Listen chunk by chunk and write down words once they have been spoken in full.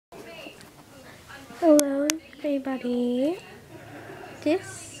everybody.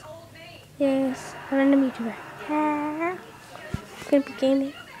 This is a random YouTuber. I'm gonna be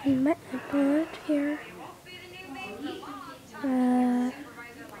gaming on my iPad here. I'm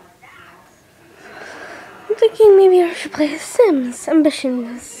thinking maybe I should play Sims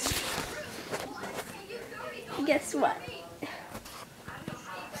Ambitions. Guess what?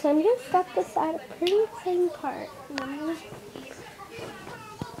 So I'm gonna start this at a pretty exciting part.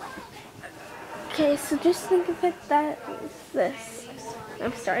 Okay, so just think of it that this.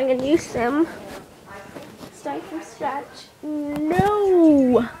 I'm starting a new sim. Starting from scratch.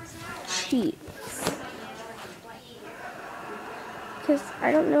 No cheats. Because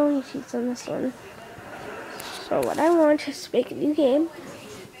I don't know any cheats on this one. So what I want is to make a new game.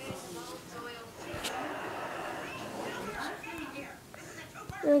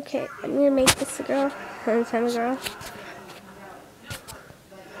 Okay, I'm gonna make this a girl, and I'm a girl.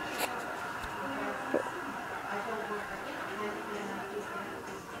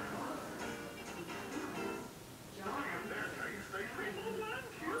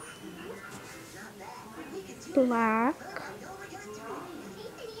 Black,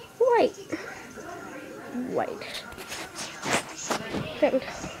 white, Good.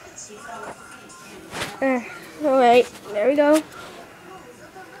 Alright, there we go.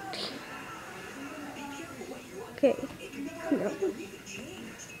 Okay. No.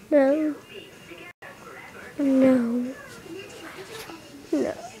 No. No.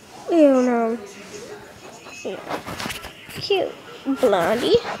 No. Ew, no. Yeah. Cute.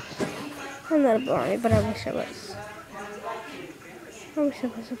 Blondie. I'm not a blondie, but I wish I was. I wish I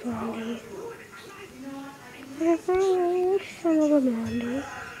was a blondie. Whatever, I wish I was a blondie.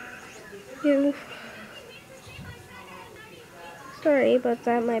 You. Sorry about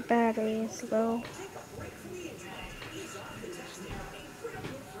that, my battery is low.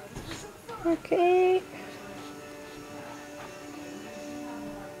 Okay.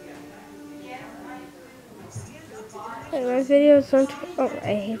 And my videos don't. Oh,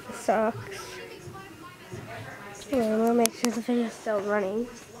 I hate the socks. Anyway, we'll make sure the video's still running.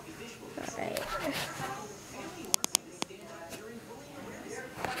 Alright.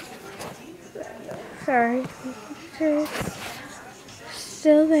 Sorry. Sure it's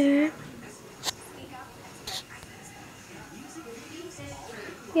still there.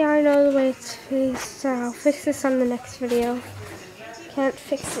 Yeah, I know the way it's fixed, so I'll fix this on the next video. Can't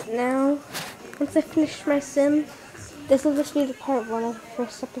fix it now. Once I finish my sim, this will just be the part 1 of the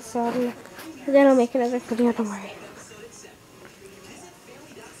first episode, and then I'll make another video, don't worry.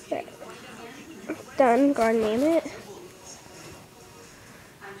 Okay. Done, go and name it.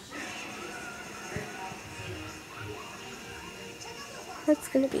 That's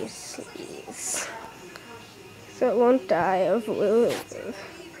gonna be a sneeze, so it won't die of Lulu.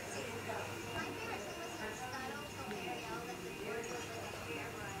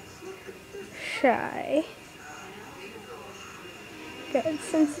 Shy. Good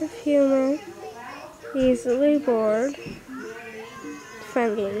sense of humor. Easily bored.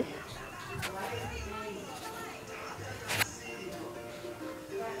 Friendly.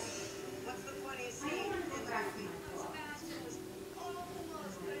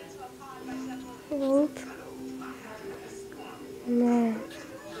 Old.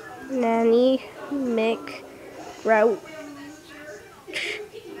 Nanny. Mick. Route.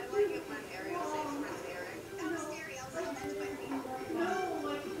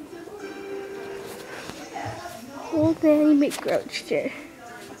 Old Nanny McGrouchster.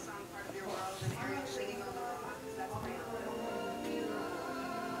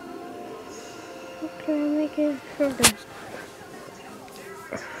 What can I make it for them?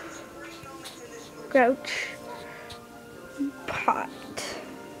 Grouch. Pot.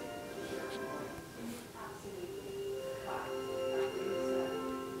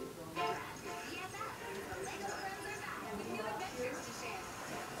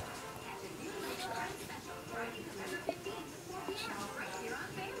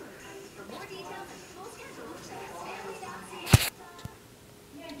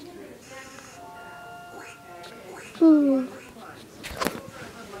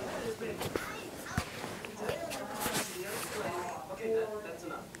 Okay, that's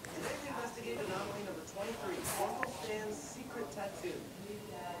enough. Today we investigate anomaly number 23, Uncle Stan's secret tattoo.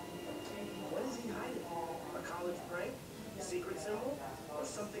 What is he hiding? A college prank? A secret symbol? Or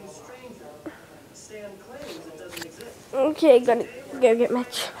something stranger? Stan claims it doesn't exist. Okay, gotta go get my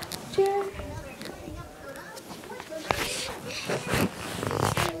chair.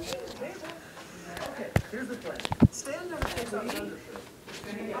 Okay, here's the plan. Stan never takes out his undershirt.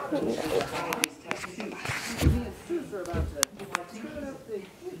 Me and Sus are about to turn up the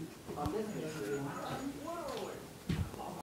heat on this mystery.